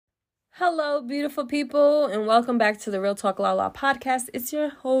Hello, beautiful people, and welcome back to the Real Talk Lala podcast. It's your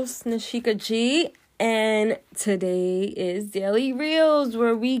host, Nashika G, and today is Daily Reels,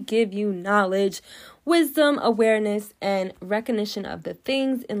 where we give you knowledge, wisdom, awareness, and recognition of the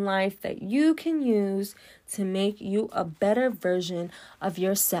things in life that you can use to make you a better version of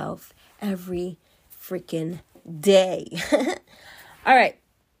yourself every freaking day. All right.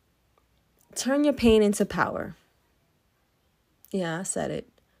 Turn your pain into power. Yeah, I said it.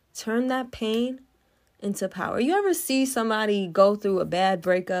 Turn that pain into power. You ever see somebody go through a bad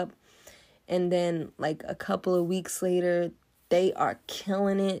breakup and then like a couple of weeks later, they are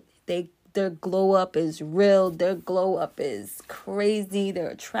killing it. Their glow up is real. Their glow up is crazy. They're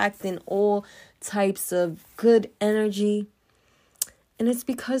attracting all types of good energy. And it's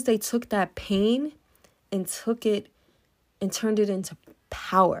because they took that pain and turned it into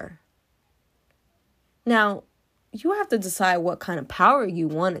power. Now, you have to decide what kind of power you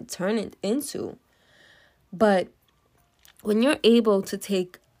want to turn it into. But when you're able to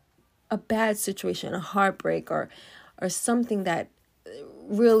take a bad situation, a heartbreak or something that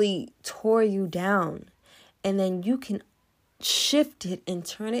really tore you down, and then you can shift it and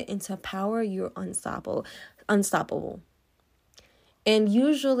turn it into power, you're unstoppable. And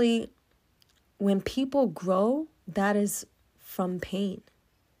usually when people grow, that is from pain.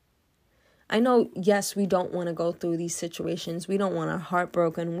 I know, yes, we don't want to go through these situations. We don't want our heart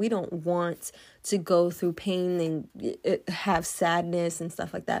broken. We don't want to go through pain and have sadness and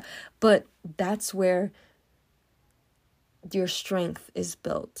stuff like that. But that's where your strength is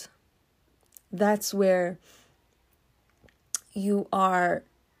built. That's where you are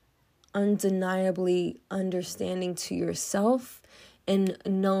undeniably understanding to yourself and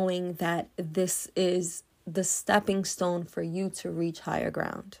knowing that this is the stepping stone for you to reach higher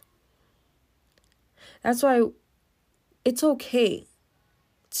ground. That's why it's okay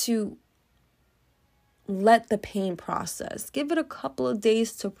to let the pain process. Give it a couple of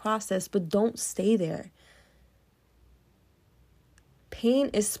days to process, but don't stay there. Pain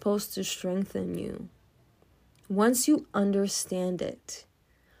is supposed to strengthen you. Once you understand it,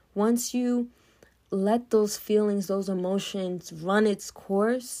 once you let those feelings, those emotions run its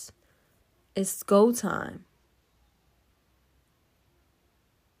course, it's go time.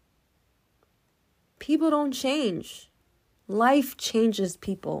 People don't change. Life changes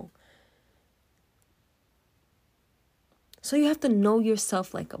people. So you have to know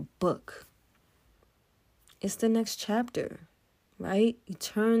yourself like a book. It's the next chapter, right? You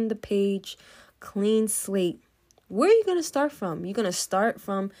turn the page, clean slate. Where are you going to start from? You're going to start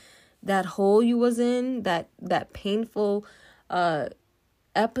from that hole you was in, that painful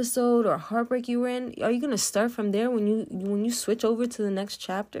episode or heartbreak you were in. Are you going to start from there when you switch over to the next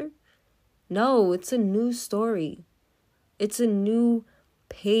chapter? No, it's a new story. It's a new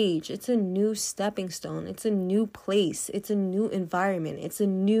page. It's a new stepping stone. It's a new place. It's a new environment. It's a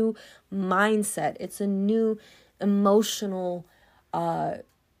new mindset. It's a new emotional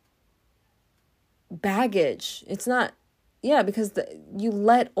baggage. It's not, because you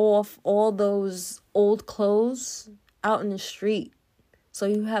let off all those old clothes out in the street. So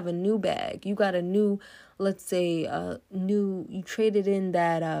you have a new bag. You got a new, let's say, you traded in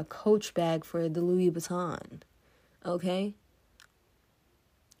that Coach bag for the Louis Vuitton. Okay?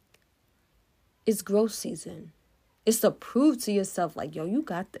 It's growth season. It's to prove to yourself, like, yo, you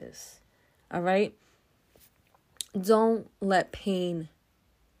got this. All right? Don't let pain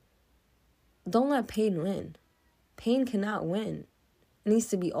win. Pain cannot win. It needs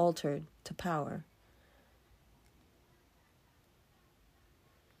to be altered to power.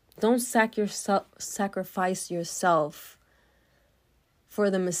 Don't sacrifice yourself for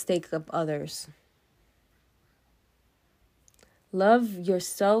the mistake of others. Love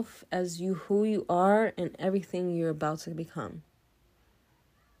yourself as who you are and everything you're about to become.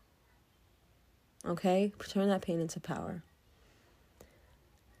 Okay? Turn that pain into power.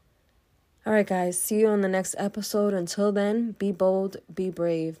 All right, guys. See you on the next episode. Until then, be bold, be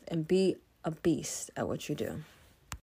brave, and be a beast at what you do.